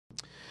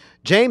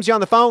James, you on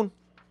the phone?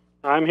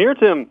 I'm here,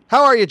 Tim.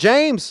 How are you,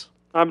 James?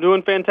 I'm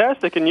doing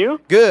fantastic, and you?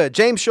 Good.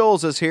 James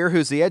Shuls is here,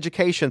 who's the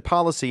Education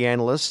Policy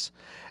Analyst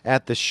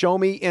at the Show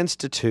Me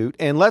Institute.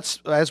 And let's,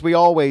 as we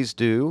always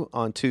do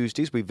on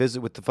Tuesdays, we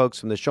visit with the folks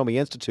from the Show Me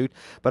Institute.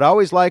 But I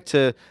always like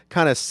to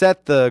kind of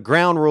set the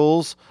ground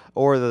rules,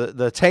 or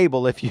the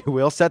table, if you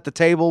will, set the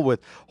table with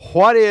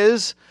what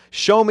is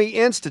Show Me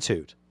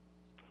Institute?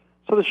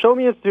 So the Show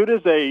Me Institute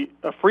is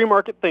a free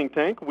market think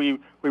tank. We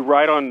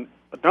write on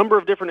a number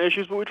of different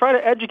issues, but we try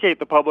to educate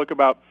the public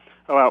about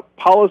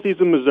policies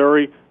in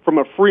Missouri from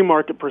a free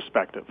market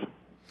perspective.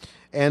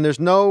 And there's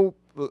no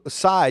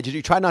sides.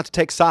 You try not to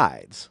take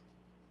sides.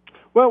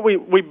 Well,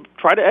 we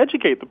try to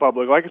educate the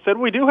public. Like I said,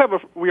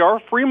 we are a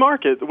free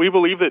market. We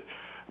believe that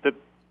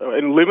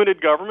in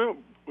limited government,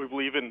 we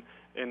believe in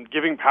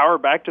giving power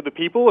back to the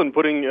people and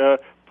putting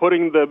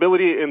the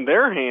ability in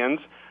their hands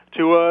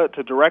to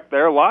direct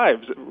their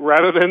lives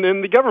rather than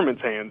in the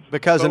government's hands.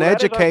 Because an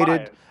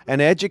educated,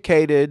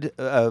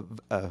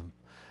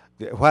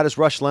 what does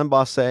Rush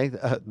Limbaugh say?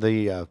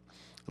 The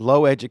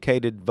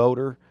low-educated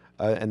voter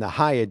and the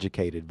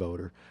high-educated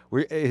voter.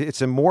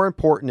 It's more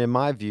important, in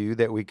my view,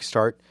 that we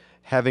start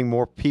having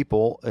more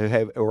people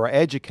who are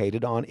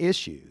educated on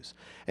issues.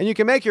 And you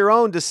can make your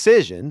own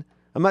decision.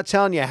 I'm not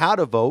telling you how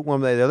to vote one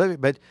way or the other,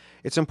 but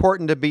it's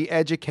important to be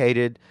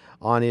educated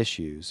on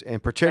issues,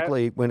 and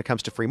particularly when it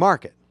comes to free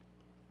market.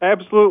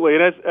 Absolutely,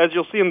 and as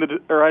you'll see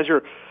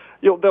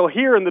they'll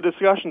hear in the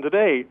discussion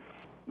today,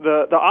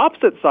 the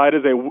opposite side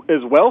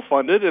is well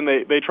funded, and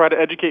they try to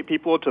educate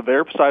people to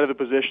their side of the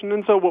position.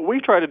 And so what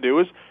we try to do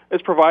is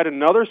provide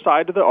another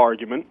side to the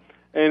argument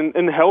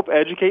and help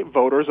educate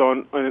voters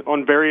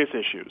on various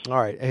issues. All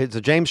right, so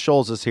James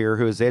Shuls is here,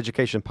 who is the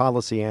Education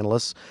Policy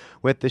Analyst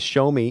with the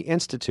Show Me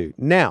Institute.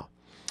 Now,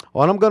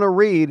 what I'm going to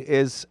read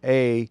is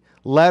a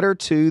letter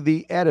to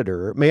the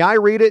editor. May I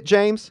read it,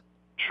 James?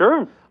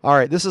 Sure. All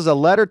right, this is a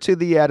letter to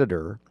the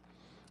editor,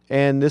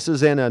 and this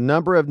is in a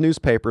number of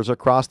newspapers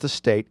across the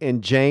state,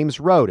 and James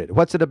wrote it.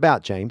 What's it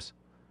about, James?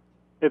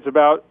 It's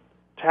about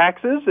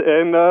taxes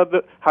and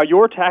how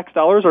your tax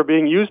dollars are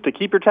being used to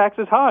keep your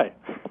taxes high.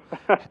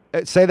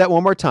 Say that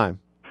one more time.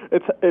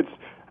 It's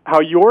how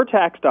your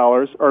tax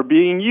dollars are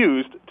being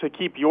used to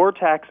keep your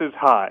taxes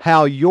high.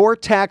 How your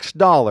tax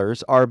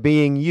dollars are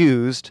being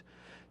used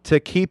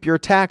to keep your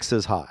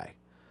taxes high.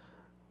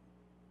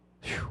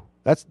 Whew.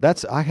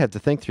 That's I had to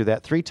think through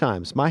that 3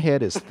 times. My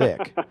head is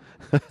thick.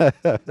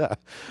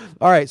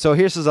 All right, so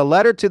here's a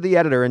letter to the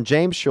editor, and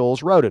James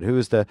Shuls wrote it, who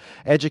is the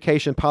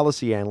Education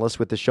Policy Analyst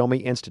with the Show Me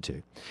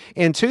Institute.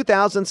 In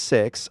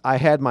 2006, I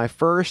had my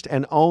first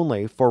and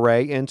only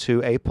foray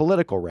into a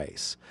political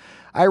race.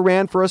 I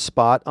ran for a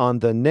spot on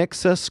the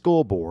Nixa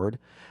School Board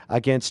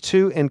against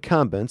 2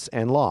 incumbents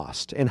and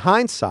lost. In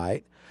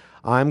hindsight,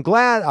 I'm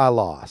glad I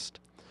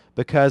lost,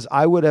 because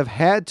I would have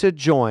had to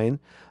join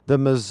the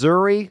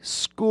Missouri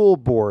School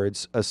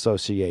Boards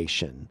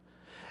Association,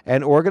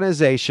 an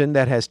organization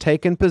that has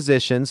taken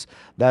positions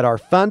that are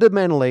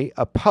fundamentally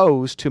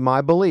opposed to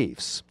my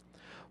beliefs.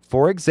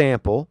 For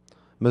example,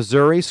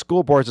 Missouri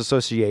School Boards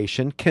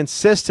Association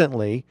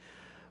consistently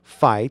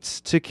fights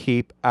to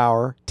keep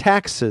our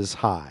taxes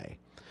high.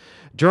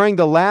 During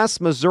the last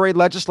Missouri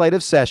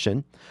legislative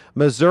session,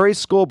 Missouri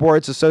School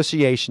Boards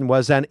Association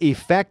was an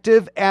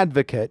effective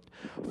advocate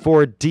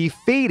for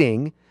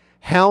defeating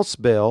House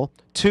Bill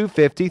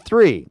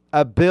 253,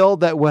 a bill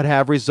that would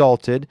have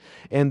resulted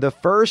in the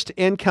first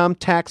income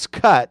tax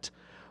cut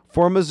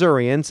for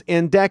Missourians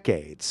in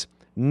decades.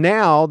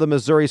 Now, the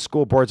Missouri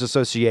School Boards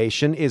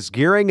Association is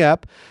gearing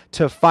up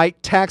to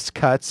fight tax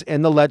cuts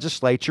in the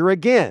legislature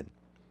again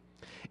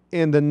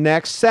in the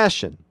next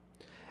session.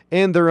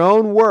 In their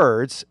own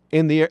words,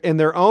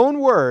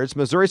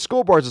 Missouri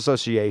School Boards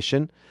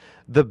Association,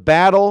 the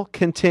battle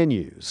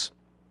continues.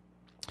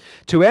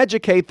 To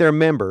educate their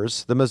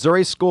members, the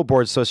Missouri School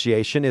Board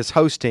Association is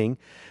hosting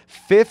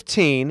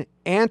 15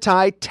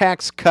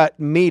 anti-tax cut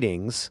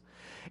meetings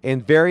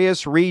in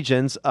various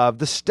regions of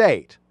the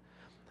state.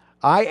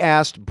 I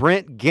asked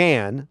Brent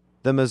Gann,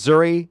 the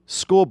Missouri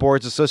School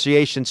Boards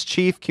Association's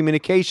chief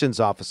communications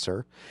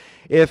officer,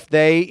 if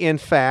they, in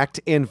fact,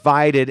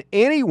 invited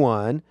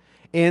anyone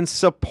in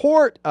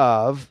support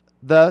of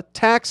the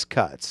tax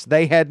cuts.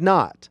 They had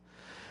not.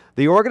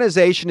 The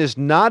organization is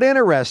not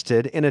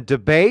interested in a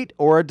debate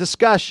or a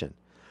discussion.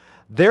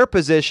 Their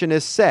position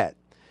is set.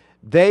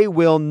 They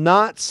will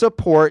not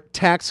support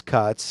tax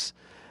cuts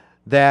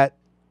that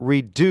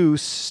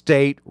reduce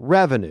state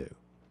revenue.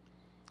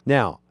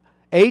 Now,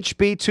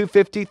 HB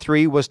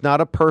 253 was not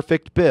a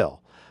perfect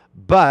bill,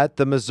 but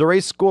the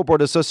Missouri School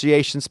Board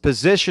Association's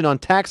position on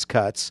tax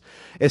cuts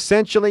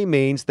essentially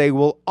means they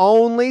will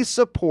only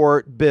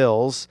support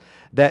bills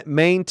that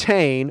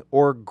maintain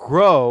or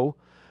grow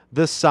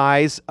the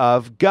size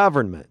of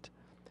government.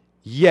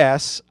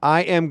 Yes,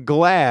 I am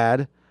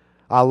glad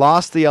I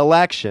lost the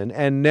election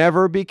and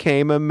never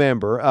became a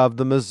member of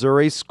the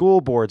Missouri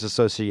School Boards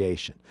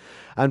Association.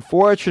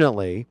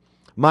 Unfortunately,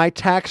 my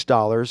tax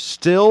dollars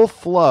still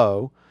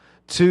flow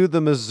to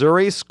the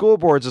Missouri School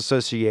Boards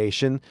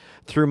Association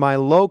through my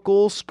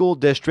local school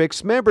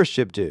district's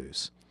membership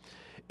dues.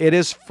 It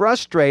is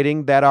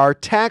frustrating that our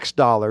tax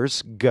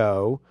dollars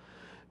go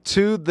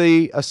to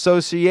the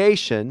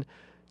association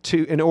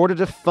in order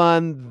to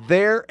fund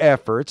their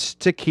efforts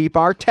to keep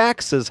our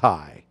taxes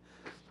high.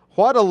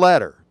 What a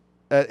letter.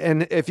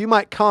 And if you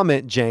might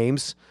comment,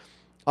 James,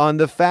 on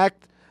the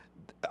fact,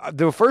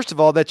 first of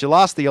all, that you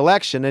lost the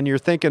election, and you're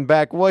thinking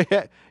back, well,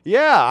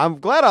 yeah, I'm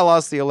glad I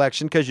lost the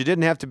election because you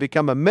didn't have to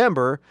become a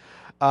member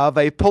of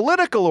a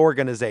political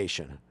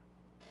organization.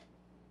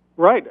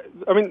 Right.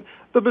 I mean,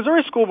 the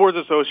Missouri School Boards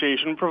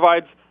Association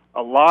provides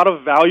a lot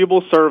of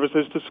valuable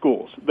services to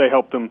schools. They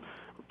help them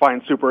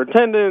find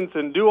superintendents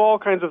and do all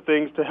kinds of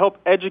things to help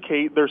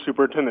educate their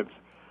superintendents.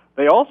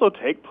 They also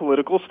take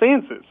political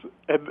stances.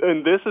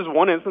 And this is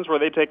one instance where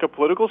they take a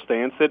political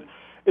stance that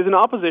is in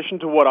opposition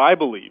to what I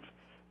believe.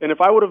 And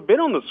if I would have been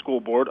on the school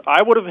board,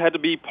 I would have had to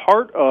be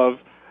part of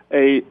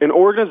an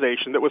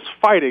organization that was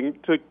fighting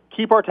to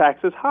keep our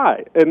taxes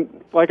high.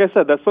 And like I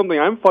said, that's something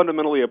I'm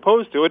fundamentally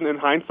opposed to. And in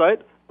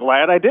hindsight,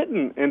 glad I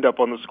didn't end up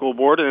on the school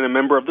board and a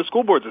member of the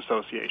School Boards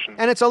Association.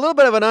 And it's a little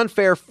bit of an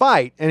unfair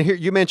fight. And here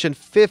you mentioned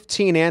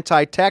 15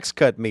 anti-tax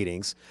cut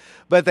meetings,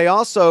 but they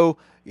also,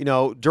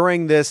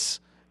 during this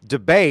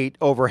debate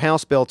over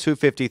House Bill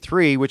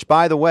 253, which,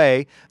 by the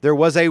way, there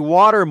was a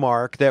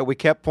watermark that we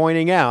kept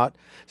pointing out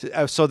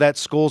so that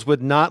schools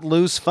would not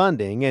lose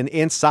funding. And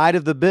inside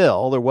of the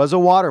bill, there was a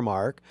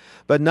watermark.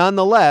 But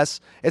nonetheless,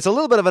 it's a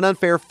little bit of an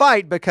unfair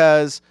fight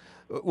because,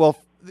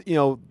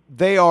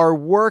 they are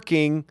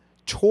working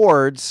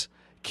towards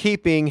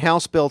keeping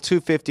House Bill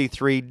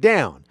 253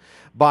 down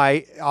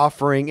by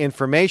offering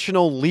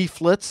informational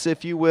leaflets,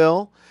 if you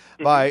will,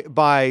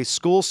 by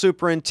school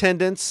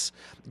superintendents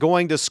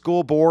going to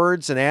school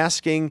boards and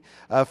asking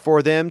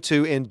for them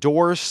to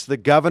endorse the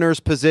governor's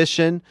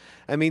position.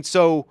 I mean,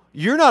 so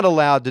you're not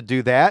allowed to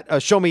do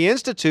that. Show Me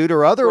Institute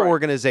or other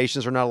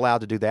organizations are not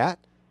allowed to do that.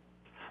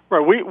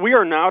 Right. We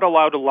are not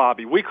allowed to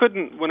lobby. We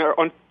couldn't,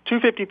 on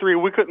 253,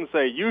 we couldn't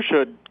say, you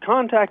should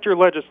contact your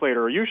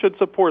legislator or you should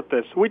support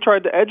this. We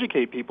tried to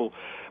educate people.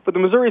 But the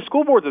Missouri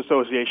School Boards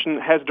Association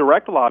has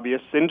direct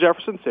lobbyists in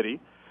Jefferson City.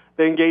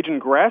 They engage in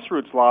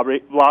grassroots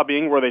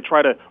lobbying where they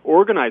try to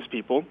organize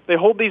people. They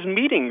hold these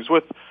meetings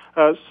with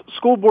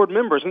school board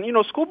members. And,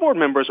 school board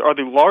members are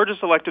the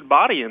largest elected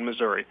body in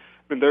Missouri.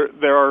 I mean,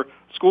 there are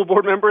school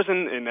board members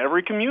in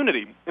every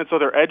community. And so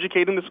they're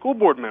educating the school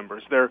board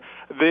members. They're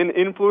then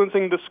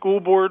influencing the school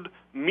board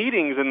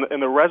meetings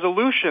and the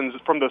resolutions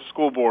from the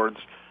school boards.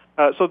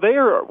 So they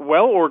are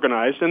well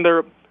organized, and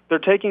they're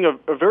taking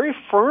a very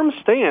firm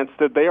stance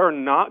that they are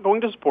not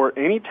going to support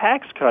any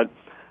tax cut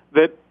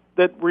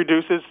that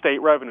reduces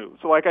state revenue.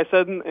 So like I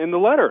said in the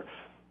letter,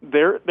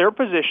 their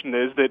position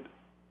is that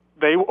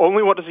they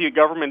only want to see a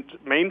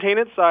government maintain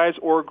its size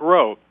or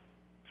grow.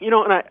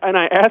 And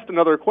I asked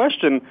another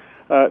question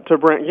to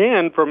Brent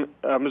Gann from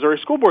Missouri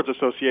School Boards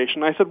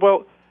Association. I said,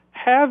 well,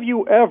 have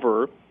you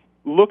ever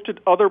looked at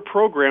other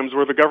programs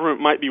where the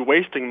government might be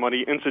wasting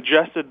money and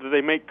suggested that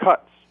they make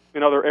cuts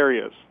in other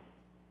areas?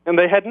 And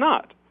they had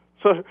not.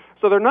 So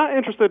they're not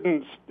interested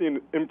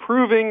in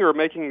improving or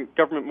making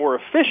government more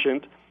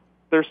efficient.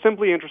 They're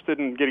simply interested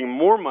in getting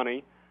more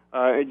money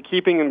and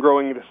keeping and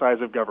growing the size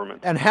of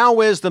government. And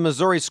how is the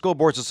Missouri School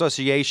Boards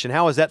Association,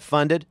 how is that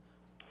funded?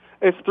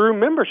 It's through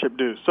membership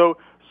dues. So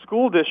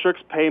school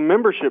districts pay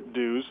membership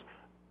dues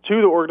to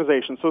the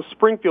organization. So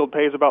Springfield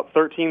pays about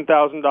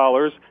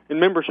 $13,000 in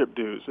membership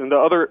dues. And the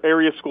other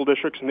area school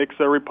districts,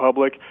 Nixa,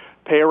 Republic,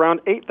 pay around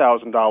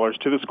 $8,000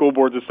 to the School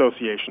Boards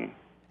Association.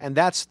 And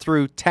that's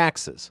through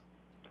taxes.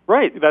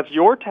 Right. That's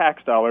your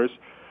tax dollars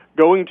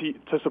going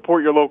to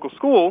support your local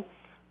school,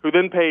 who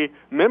then pay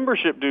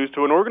membership dues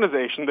to an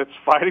organization that's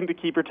fighting to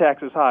keep your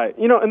taxes high.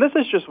 And this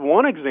is just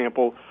one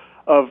example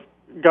of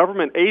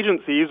government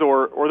agencies,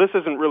 or this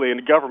isn't really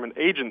a government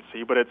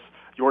agency, but it's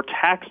your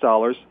tax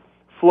dollars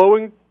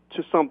flowing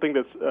to something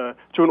that's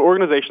to an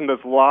organization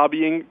that's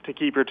lobbying to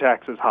keep your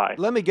taxes high.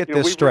 Let me get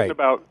this straight.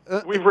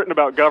 We've written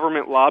about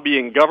government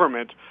lobbying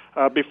government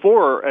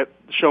before at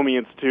Show Me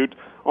Institute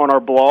on our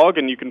blog,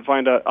 and you can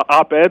find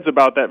op-eds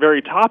about that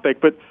very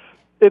topic. But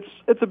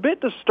it's a bit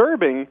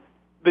disturbing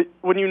that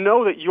when you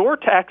know that your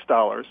tax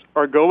dollars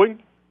are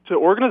going to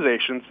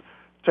organizations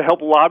to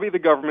help lobby the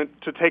government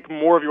to take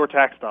more of your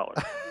tax dollars.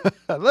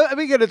 Let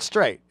me get it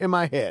straight in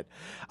my head.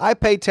 I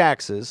pay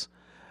taxes.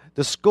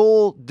 The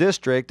school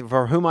district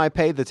for whom I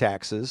pay the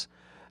taxes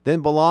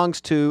then belongs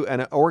to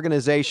an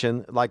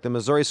organization like the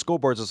Missouri School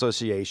Boards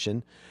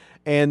Association,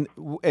 and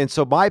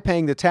so by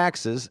paying the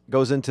taxes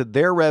goes into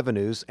their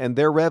revenues, and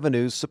their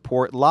revenues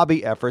support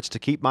lobby efforts to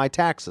keep my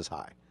taxes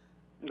high.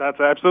 That's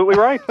absolutely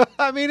right.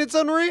 I mean, it's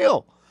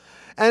unreal.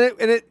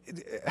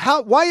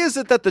 Why is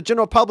it that the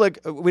general public,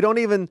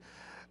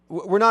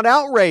 we're not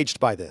outraged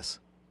by this?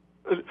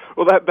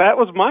 Well, that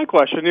was my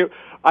question.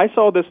 I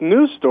saw this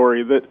news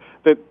story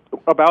that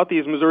about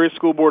these Missouri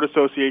School Board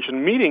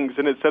Association meetings,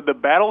 and it said the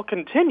battle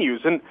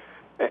continues, and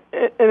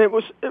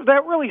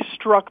that really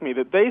struck me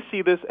that they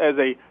see this as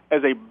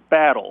a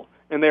battle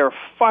and they are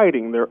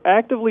fighting. They're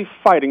actively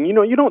fighting. You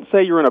know, you don't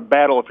say you're in a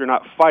battle if you're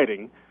not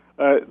fighting.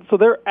 So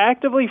they're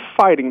actively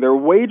fighting. They're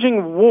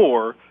waging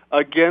war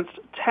against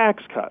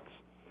tax cuts.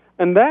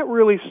 And that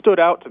really stood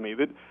out to me,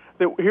 that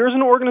here's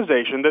an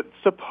organization that's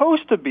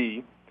supposed to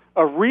be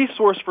a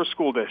resource for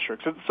school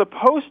districts. It's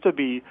supposed to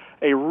be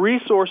a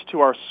resource to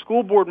our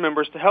school board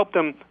members to help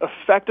them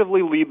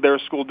effectively lead their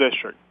school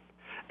district.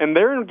 And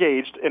they're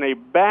engaged in a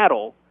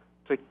battle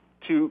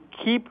to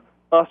keep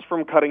us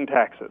from cutting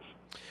taxes.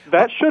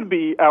 That should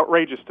be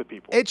outrageous to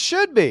people. It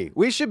should be.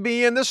 We should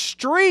be in the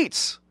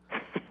streets.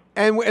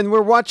 And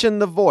we're watching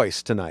The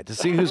Voice tonight to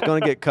see who's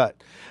going to get cut.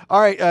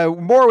 All right,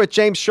 more with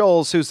James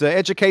Shuls, who's the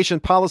Education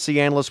Policy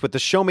Analyst with the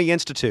Show Me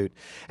Institute.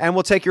 And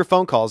we'll take your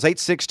phone calls,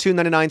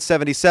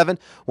 862-9977,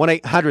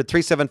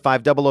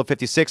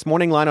 1-800-375-0056.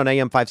 Morning line on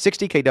AM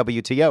 560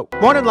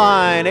 KWTO. Morning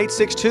line,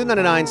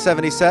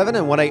 862-9977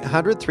 and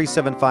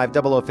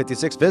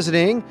 1-800-375-0056.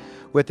 Visiting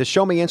with the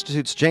Show Me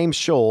Institute's James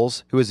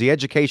Shuls, who is the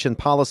Education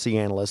Policy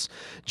Analyst.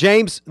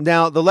 James,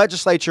 now the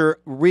legislature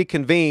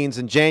reconvenes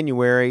in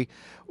January.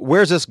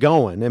 Where's this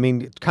going? I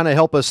mean, kind of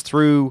help us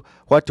through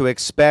what to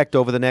expect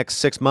over the next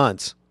 6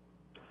 months.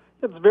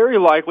 It's very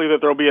likely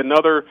that there will be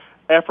another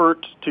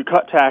effort to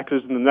cut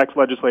taxes in the next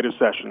legislative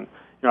session.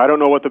 You know, I don't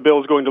know what the bill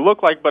is going to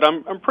look like, but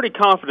I'm pretty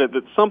confident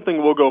that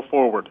something will go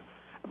forward.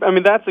 I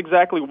mean, that's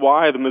exactly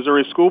why the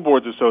Missouri School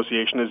Boards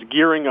Association is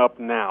gearing up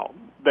now.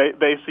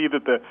 They see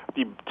that the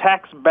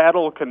tax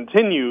battle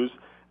continues,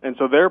 and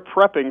so they're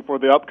prepping for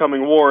the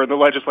upcoming war in the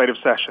legislative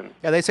session.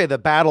 Yeah, they say the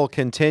battle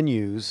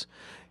continues.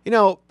 You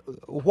know,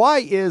 why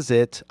is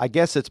it? I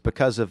guess it's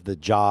because of the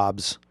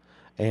jobs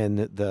and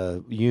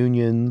the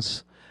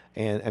unions,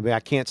 and I mean, I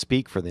can't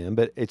speak for them,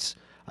 but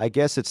I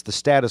guess it's the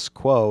status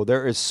quo.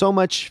 There is so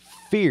much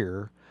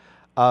fear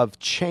of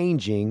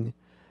changing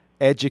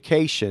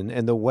education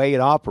and the way it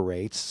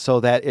operates so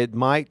that it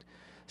might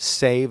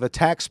save a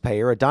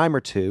taxpayer a dime or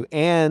two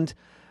and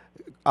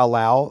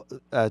allow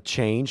a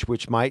change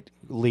which might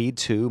lead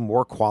to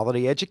more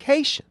quality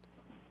education.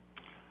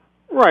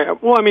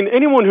 Right. Well, I mean,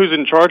 anyone who's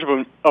in charge of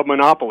a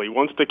monopoly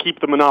wants to keep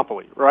the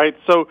monopoly, right?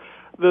 So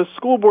the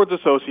School Boards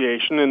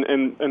Association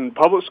and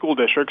public school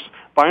districts,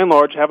 by and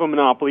large, have a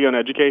monopoly on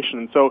education.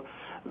 And so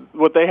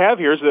what they have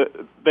here is that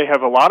they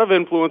have a lot of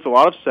influence, a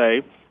lot of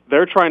say.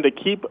 They're trying to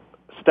keep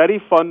steady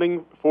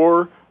funding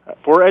for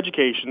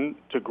education,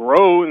 to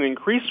grow and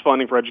increase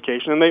funding for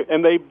education,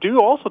 and they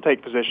do also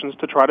take positions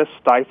to try to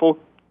stifle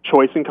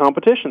choice and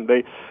competition.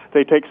 They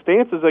take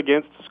stances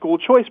against school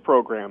choice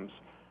programs.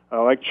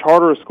 Like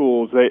charter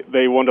schools,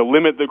 they want to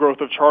limit the growth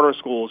of charter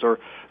schools or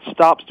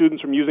stop students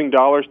from using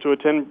dollars to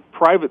attend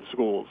private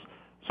schools.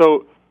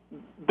 So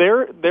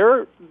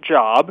their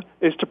job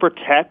is to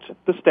protect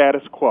the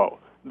status quo.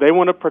 They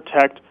want to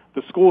protect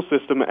the school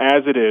system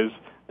as it is,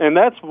 and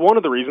that's one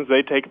of the reasons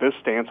they take this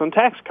stance on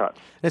tax cuts.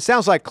 It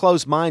sounds like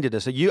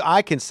closed-mindedness.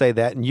 I can say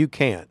that and you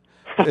can't.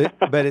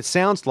 But it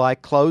sounds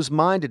like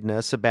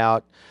closed-mindedness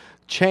about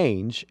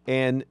change,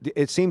 and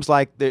it seems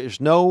like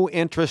there's no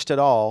interest at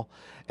all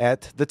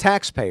at the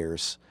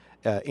taxpayers'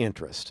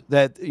 interest.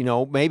 That, you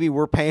know, maybe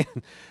we're paying,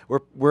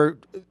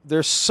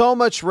 there's so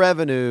much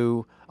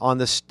revenue from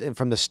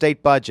the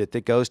state budget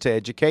that goes to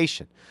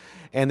education,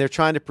 and they're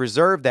trying to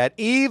preserve that,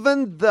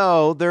 even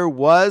though there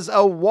was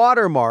a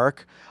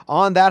watermark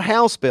on that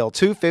House Bill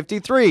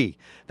 253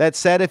 that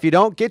said if you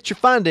don't get your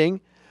funding,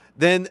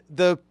 then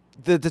the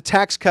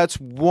tax cuts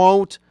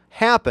won't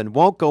happen,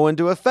 won't go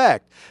into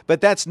effect.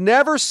 But that's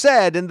never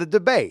said in the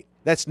debate.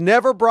 That's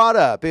never brought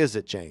up, is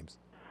it, James?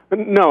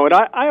 No, and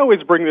I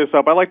always bring this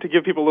up. I like to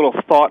give people a little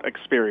thought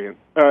experiment.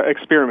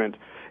 You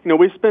know,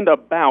 we spend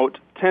about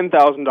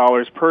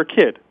 $10,000 per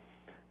kid.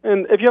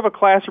 And if you have a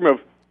classroom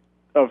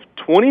of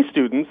 20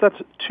 students,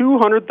 that's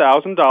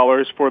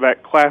 $200,000 for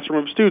that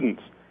classroom of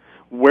students.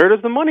 Where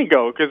does the money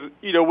go? Because,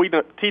 you know,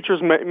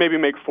 teachers maybe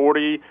make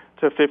 $40,000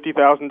 to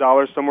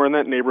 $50,000, somewhere in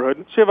that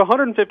neighborhood. So you have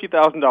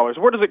 $150,000.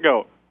 Where does it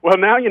go? Well,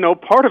 now, you know,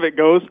 part of it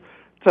goes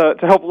to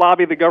help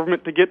lobby the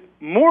government to get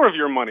more of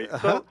your money.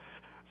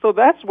 So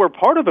that's where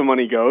part of the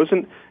money goes.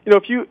 And, you know,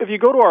 if you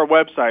go to our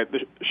website,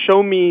 the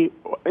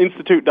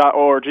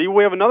showmeinstitute.org,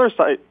 we have another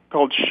site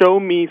called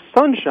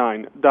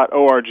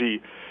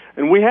showmesunshine.org.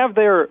 And we have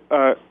there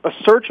a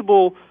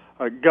searchable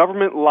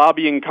government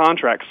lobbying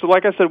contract. So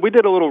like I said, we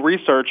did a little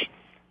research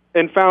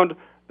and found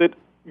that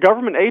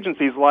government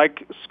agencies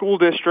like school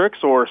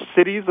districts or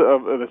cities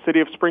of the city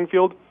of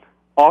Springfield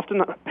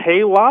often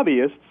pay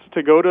lobbyists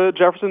to go to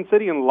Jefferson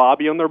City and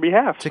lobby on their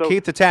behalf. To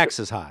keep the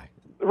taxes high.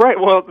 Right.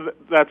 Well,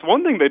 that's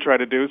one thing they try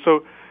to do.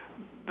 So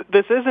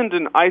this isn't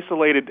an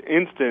isolated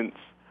instance,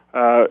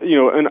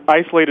 an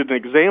isolated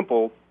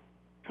example.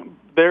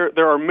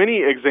 There are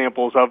many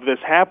examples of this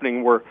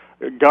happening where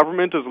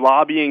government is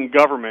lobbying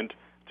government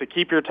to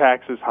keep your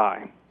taxes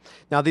high.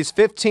 Now, these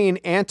 15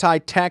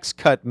 anti-tax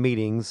cut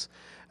meetings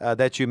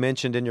that you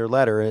mentioned in your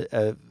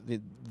letter,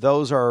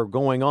 those are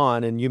going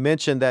on, and you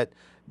mentioned that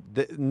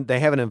they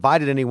haven't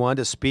invited anyone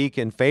to speak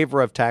in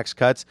favor of tax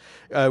cuts.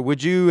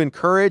 Would you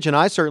encourage, and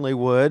I certainly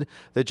would,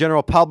 the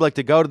general public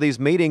to go to these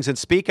meetings and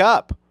speak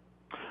up?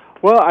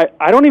 Well,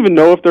 I don't even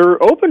know if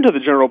they're open to the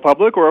general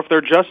public or if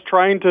they're just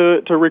trying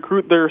to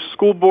recruit their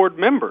school board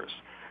members.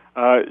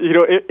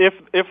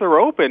 If they're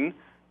open,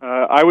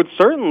 I would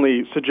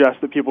certainly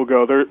suggest that people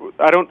go.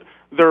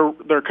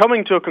 They're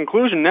coming to a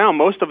conclusion now.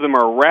 Most of them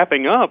are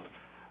wrapping up.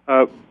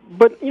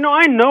 But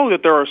I know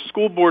that there are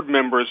school board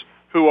members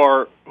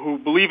who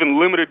believe in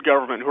limited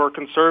government, who are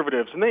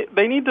conservatives, and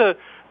they need to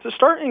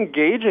start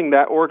engaging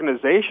that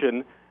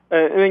organization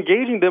and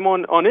engaging them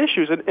on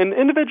issues. And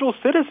individual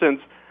citizens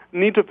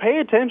need to pay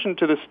attention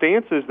to the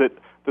stances that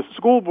the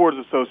School Boards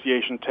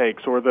Association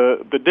takes, or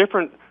the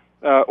different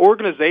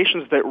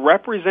organizations that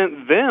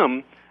represent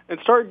them, and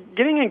start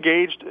getting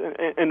engaged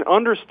and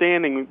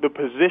understanding the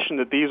position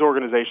that these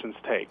organizations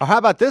take. Or how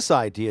about this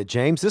idea,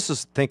 James? This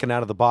is thinking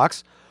out of the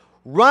box.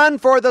 Run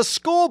for the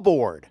school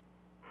board.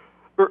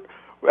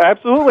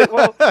 Absolutely.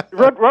 Well,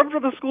 run for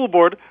the school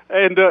board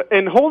and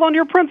hold on to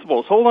your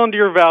principles, hold on to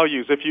your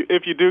values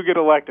if you do get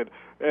elected.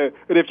 And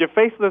if you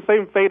face the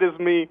same fate as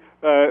me,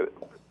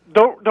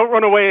 don't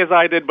run away as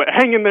I did, but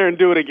hang in there and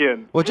do it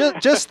again. Well,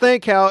 just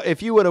think how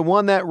if you would have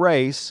won that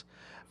race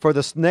for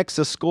the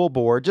Nixa school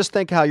board, just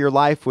think how your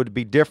life would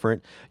be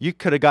different. You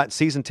could have got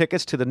season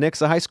tickets to the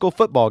Nixa high school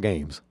football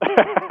games.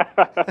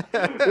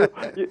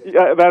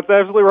 Yeah, that's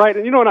absolutely right.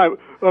 And I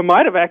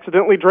might have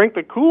accidentally drank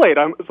the Kool-Aid.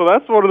 So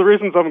that's one of the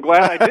reasons I'm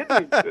glad I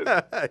didn't.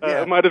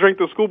 I might have drank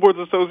the School Boards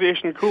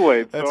Association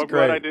Kool-Aid. So I'm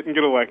glad I didn't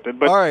get elected.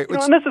 But all right,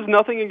 and this is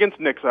nothing against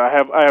Nixa.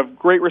 I have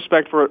great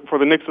respect for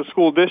the Nixa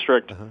school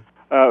district.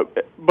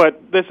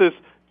 But this is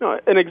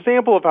an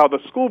example of how the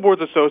School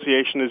Boards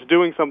Association is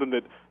doing something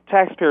that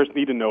taxpayers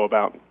need to know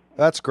about.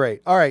 That's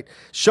great. All right.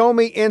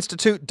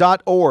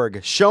 ShowMeInstitute.org.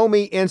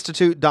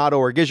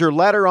 ShowMeInstitute.org. Is your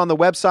letter on the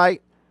website?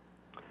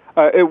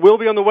 It will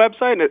be on the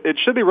website, and it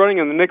should be running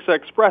in the Nixa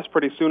Express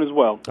pretty soon as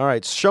well. All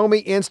right,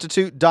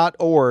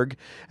 showmeinstitute.org,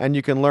 and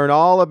you can learn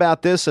all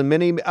about this and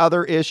many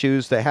other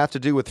issues that have to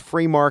do with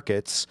free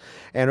markets.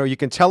 Or you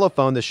can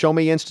telephone the Show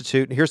Me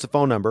Institute. Here's the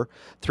phone number,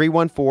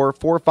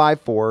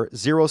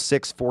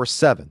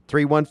 314-454-0647,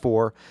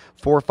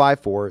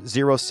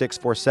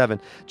 314-454-0647.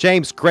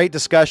 James, great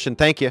discussion.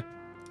 Thank you.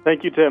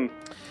 Thank you, Tim.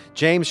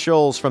 James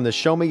Shuls from the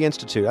Show Me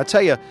Institute. I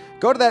tell you,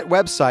 go to that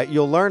website.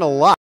 You'll learn a lot.